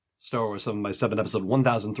Star Wars 7 by 7 episode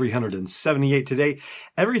 1378 today.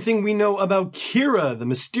 Everything we know about Qi'ra, the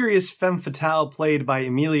mysterious femme fatale played by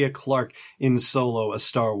Emilia Clarke in Solo, a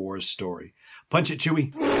Star Wars story. Punch it,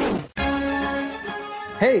 Chewie.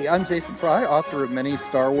 Hey, I'm Jason Fry, author of many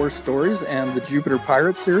Star Wars stories and the Jupiter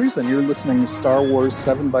Pirates series, and you're listening to Star Wars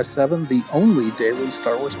 7 by 7, the only daily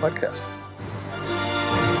Star Wars podcast.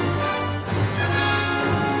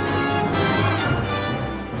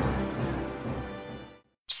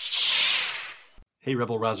 Hey,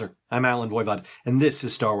 Rebel Rouser. I'm Alan Voivod, and this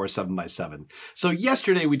is Star Wars 7 by 7. So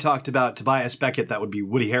yesterday we talked about Tobias Beckett, that would be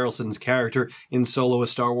Woody Harrelson's character in Solo, a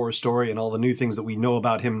Star Wars story, and all the new things that we know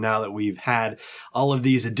about him now that we've had all of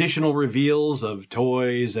these additional reveals of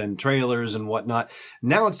toys and trailers and whatnot.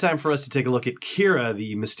 Now it's time for us to take a look at Qi'ra,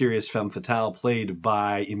 the mysterious femme fatale played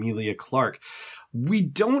by Emilia Clarke. We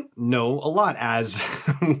don't know a lot, as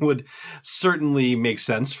would certainly make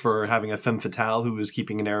sense for having a femme fatale who is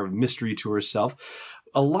keeping an air of mystery to herself.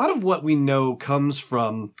 A lot of what we know comes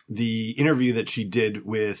from the interview that she did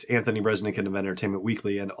with Anthony Breznican of Entertainment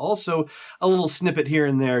Weekly, and also a little snippet here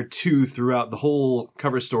and there, too, throughout the whole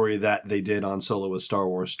cover story that they did on Solo, a Star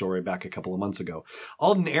Wars story back a couple of months ago.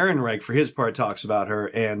 Alden Ehrenreich, for his part, talks about her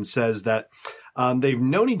and says that they've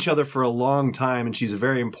known each other for a long time, and she's a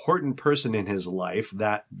very important person in his life,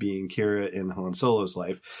 that being Qi'ra in Han Solo's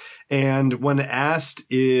life. And when asked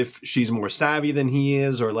if she's more savvy than he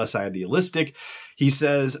is or less idealistic, he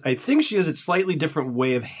says, I think she has a slightly different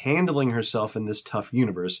way of handling herself in this tough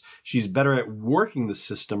universe. She's better at working the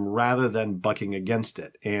system rather than bucking against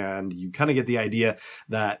it. And you kind of get the idea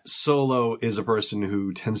that Solo is a person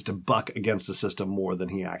who tends to buck against the system more than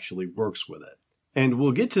he actually works with it. And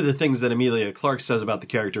we'll get to the things that Emilia Clarke says about the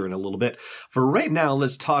character in a little bit. For right now,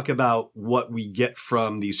 let's talk about what we get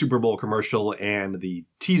from the Super Bowl commercial and the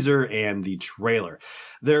teaser and the trailer.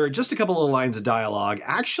 There are just a couple of lines of dialogue,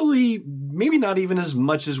 actually maybe not even as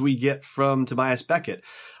much as we get from Tobias Beckett.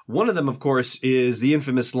 One of them, of course, is the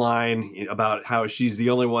infamous line about how she's the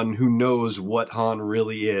only one who knows what Han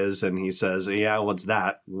really is, and he says, yeah, what's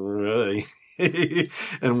that? Really?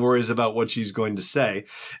 And worries about what she's going to say.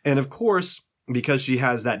 And of course, because she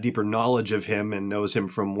has that deeper knowledge of him and knows him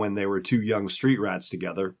from when they were two young street rats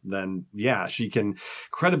together, then yeah, she can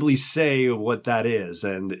credibly say what that is.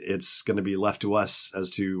 And it's going to be left to us as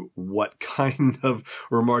to what kind of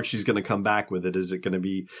remark she's going to come back with it. Is it going to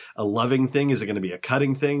be a loving thing? Is it going to be a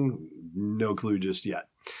cutting thing? No clue just yet.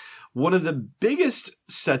 One of the biggest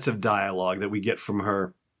sets of dialogue that we get from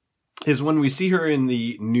her is when we see her in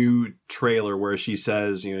the new trailer where she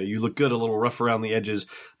says, you know, you look good, a little rough around the edges,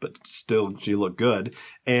 but still you look good.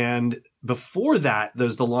 And before that,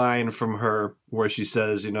 there's the line from her where she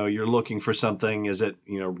says, you know, you're looking for something. Is it,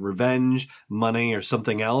 you know, revenge, money, or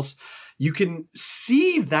something else? You can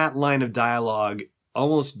see that line of dialogue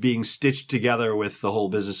almost being stitched together with the whole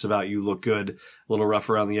business about you look good, a little rough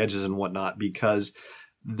around the edges and whatnot, because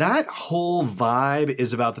that whole vibe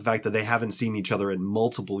is about the fact that they haven't seen each other in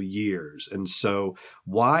multiple years. And so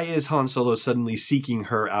why is Han Solo suddenly seeking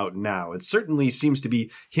her out now? It certainly seems to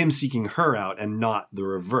be him seeking her out and not the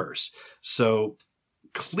reverse. So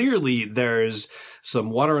clearly there's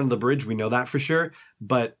some water under the bridge. We know that for sure.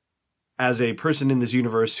 But as a person in this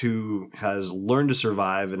universe who has learned to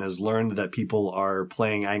survive and has learned that people are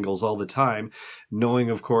playing angles all the time,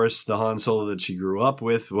 knowing, of course, the Han Solo that she grew up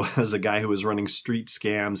with was a guy who was running street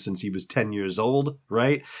scams since he was 10 years old,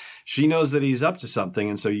 right? She knows that he's up to something,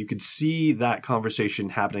 and so you could see that conversation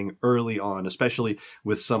happening early on, especially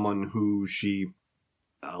with someone who she,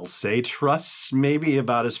 I'll say, trusts maybe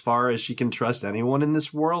about as far as she can trust anyone in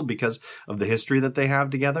this world because of the history that they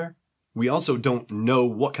have together. We also don't know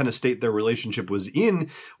what kind of state their relationship was in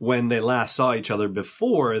when they last saw each other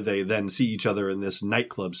before they then see each other in this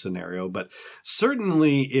nightclub scenario, but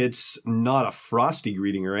certainly it's not a frosty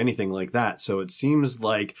greeting or anything like that. So it seems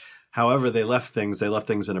like however they left things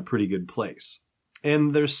in a pretty good place.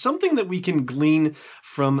 And there's something that we can glean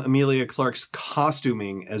from Emilia Clarke's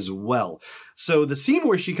costuming as well. So the scene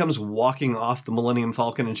where she comes walking off the Millennium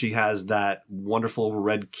Falcon and she has that wonderful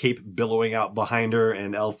red cape billowing out behind her,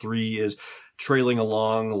 and L3 is trailing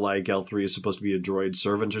along like L3 is supposed to be a droid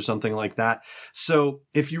servant or something like that. So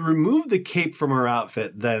if you remove the cape from her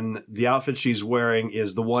outfit, then the outfit she's wearing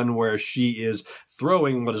is the one where she is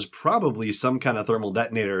throwing what is probably some kind of thermal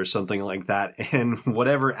detonator or something like that. And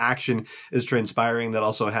whatever action is transpiring that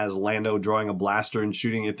also has Lando drawing a blaster and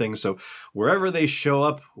shooting at things. So wherever they show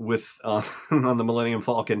up with on the Millennium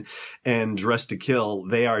Falcon and dressed to kill,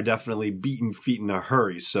 they are definitely beaten feet in a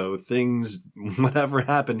hurry. So things, whatever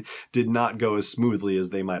happened, did not go as smoothly as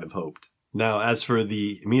they might have hoped. Now, as for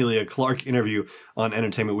the Emilia Clarke interview on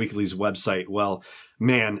Entertainment Weekly's website, well,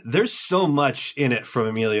 man, there's so much in it from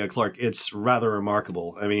Emilia Clarke. It's rather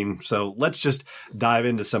remarkable. I mean, so let's just dive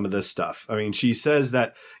into some of this stuff. I mean, she says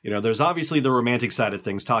that, there's obviously the romantic side of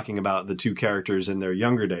things, talking about the two characters in their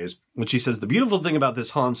younger days. But she says the beautiful thing about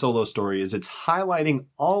this Han Solo story is it's highlighting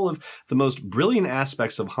all of the most brilliant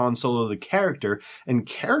aspects of Han Solo, the character, and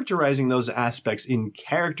characterizing those aspects in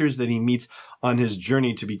characters that he meets on his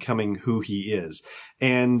journey to becoming who he is.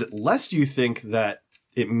 And lest you think that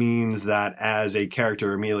it means that as a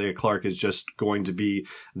character, Emilia Clarke is just going to be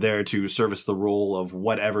there to service the role of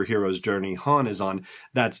whatever hero's journey Han is on,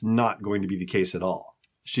 that's not going to be the case at all.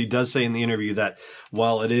 She does say in the interview that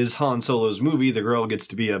while it is Han Solo's movie, the girl gets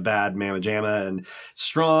to be a bad mamma jamma and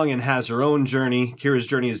strong and has her own journey. Kira's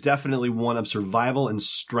journey is definitely one of survival and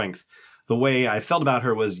strength. The way I felt about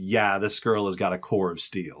her was, yeah, this girl has got a core of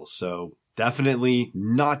steel. So definitely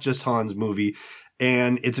not just Han's movie.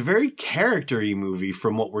 And it's a very character-y movie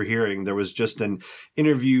from what we're hearing. There was just an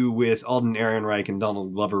interview with Alden Ehrenreich and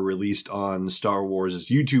Donald Glover released on Star Wars'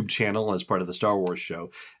 YouTube channel as part of the Star Wars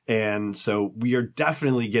show. And so we are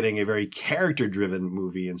definitely getting a very character-driven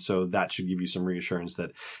movie. And so that should give you some reassurance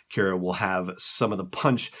that Kira will have some of the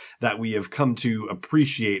punch that we have come to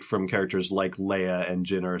appreciate from characters like Leia and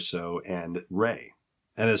Jyn Erso and Rey.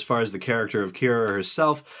 And as far as the character of Kira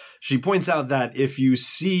herself, she points out that if you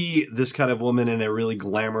see this kind of woman in a really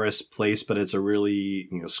glamorous place, but it's a really,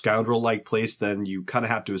 scoundrel-like place, then you kind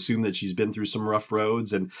of have to assume that she's been through some rough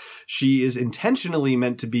roads. And she is intentionally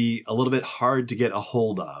meant to be a little bit hard to get a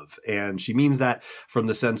hold of. And she means that from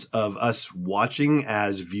the sense of us watching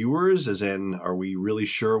as viewers, as in, are we really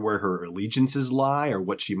sure where her allegiances lie or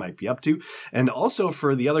what she might be up to? And also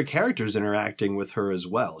for the other characters interacting with her as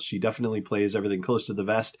well. She definitely plays everything close to the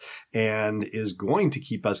vest and is going to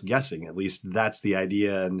keep us guessing. At least that's the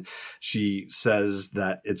idea. And she says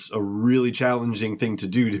that it's a really challenging thing to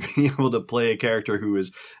do, to be able to play a character who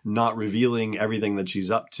is not revealing everything that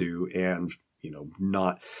she's up to and,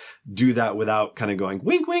 not do that without kind of going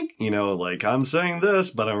wink, wink, like I'm saying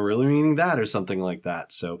this, but I'm really meaning that or something like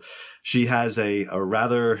that. So she has a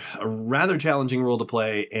rather challenging role to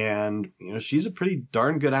play, and she's a pretty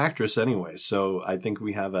darn good actress anyway. So I think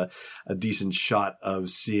we have a decent shot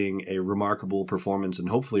of seeing a remarkable performance and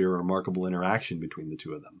hopefully a remarkable interaction between the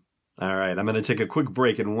two of them. All right, I'm going to take a quick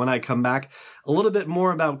break, and when I come back, a little bit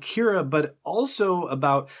more about Kira, but also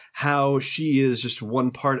about how she is just one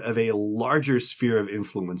part of a larger sphere of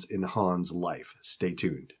influence in Han's life. Stay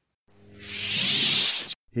tuned.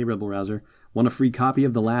 Hey, Rebel Rouser. Want a free copy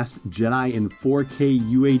of The Last Jedi in 4K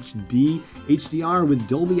UHD HDR with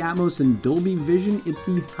Dolby Atmos and Dolby Vision? It's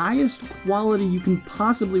the highest quality you can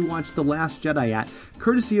possibly watch The Last Jedi at,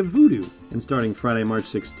 courtesy of Vudu. And starting Friday, March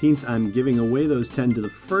 16th, I'm giving away those 10 to the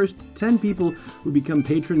first 10 people who become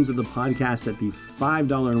patrons of the podcast at the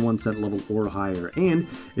 $5.01 level or higher. And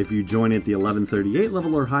if you join at the $11.38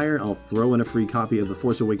 level or higher, I'll throw in a free copy of The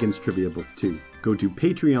Force Awakens Trivia Book too. Go to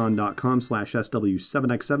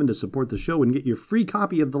patreon.com/SW7x7 to support the show and get your free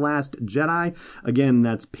copy of The Last Jedi. Again,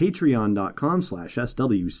 that's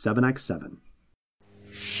patreon.com/SW7x7.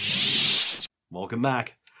 Welcome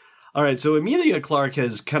back. All right, so Emilia Clarke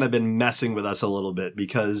has kind of been messing with us a little bit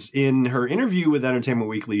because in her interview with Entertainment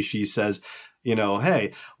Weekly, she says,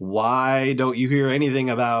 hey, why don't you hear anything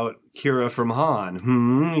about Kira from Han?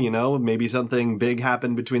 Maybe something big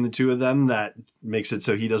happened between the two of them that makes it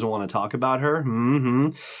so he doesn't want to talk about her.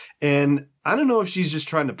 And I don't know if she's just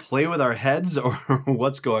trying to play with our heads or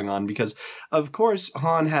what's going on, because of course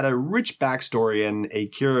Han had a rich backstory and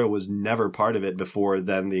Kira was never part of it before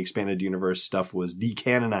then the expanded universe stuff was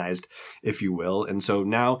decanonized, if you will. And so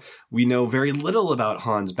now we know very little about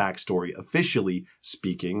Han's backstory, officially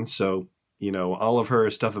speaking. So all of her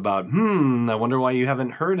stuff about, I wonder why you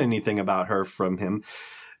haven't heard anything about her from him.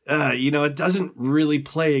 It doesn't really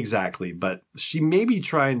play exactly, but she may be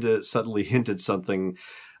trying to subtly hint at something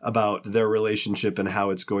about their relationship and how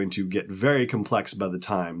it's going to get very complex by the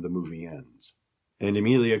time the movie ends. And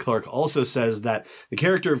Emilia Clarke also says that the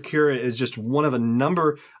character of Kira is just one of a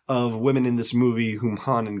number of women in this movie whom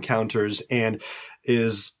Han encounters and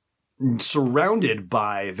is surrounded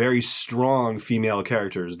by very strong female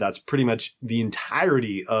characters. That's pretty much the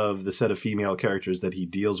entirety of the set of female characters that he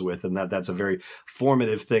deals with, and that's a very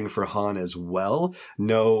formative thing for Han as well.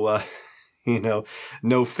 No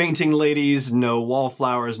fainting ladies, no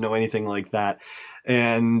wallflowers, no anything like that.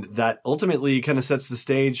 And that ultimately kind of sets the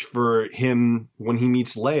stage for him when he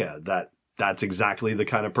meets Leia, that that's exactly the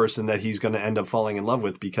kind of person that he's going to end up falling in love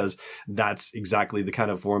with, because that's exactly the kind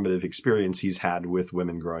of formative experience he's had with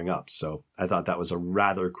women growing up. So I thought that was a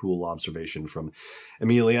rather cool observation from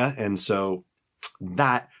Emilia. And so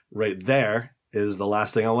that right there is the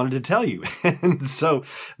last thing I wanted to tell you. And so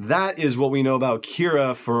that is what we know about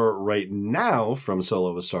Qi'ra for right now from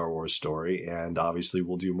Solo: A Star Wars Story. And obviously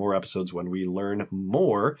we'll do more episodes when we learn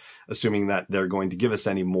more, assuming that they're going to give us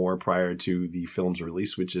any more prior to the film's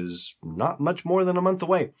release, which is not much more than a month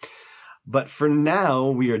away. But for now,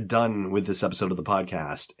 we are done with this episode of the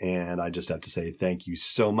podcast. And I just have to say thank you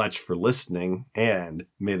so much for listening, and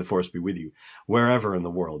may the Force be with you wherever in the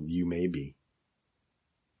world you may be.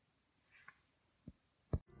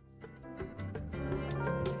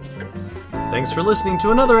 Thanks for listening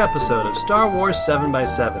to another episode of Star Wars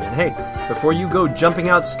 7x7. And hey, before you go jumping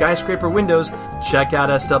out skyscraper windows, check out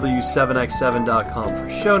SW7x7.com for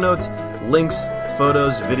show notes, links,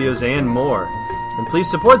 photos, videos, and more. And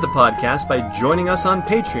please support the podcast by joining us on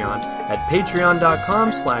Patreon at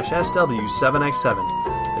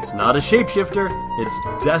patreon.com/SW7x7. It's not a shapeshifter, it's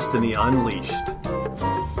Destiny Unleashed.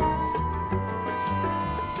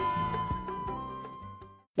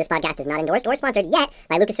 This podcast is not endorsed or sponsored yet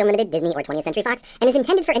by Lucasfilm Limited, Disney, or 20th Century Fox, and is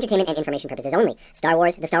intended for entertainment and information purposes only. Star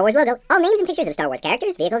Wars, the Star Wars logo, all names and pictures of Star Wars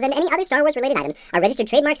characters, vehicles, and any other Star Wars-related items are registered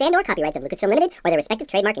trademarks and/or copyrights of Lucasfilm Limited or their respective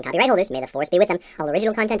trademark and copyright holders. May the Force be with them. All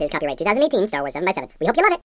original content is copyright 2018 Star Wars 7x7. We hope you love it!